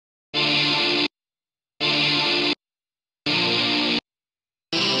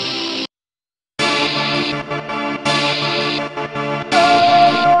Stand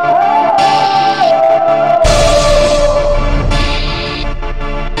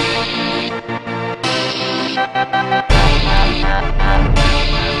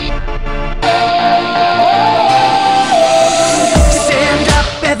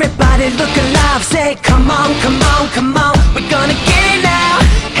up, everybody, look alive. Say, come on, come on, come on, we're gonna get it now.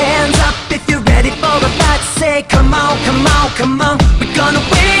 Hands up if you're ready for a fight. Say, come on, come on, come on, we're gonna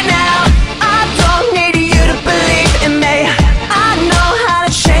win it now. I don't need you to believe in me. I know how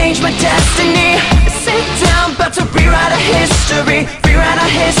to change my destiny. Sit down, about to rewrite our history, rewrite our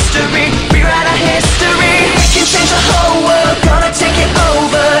history.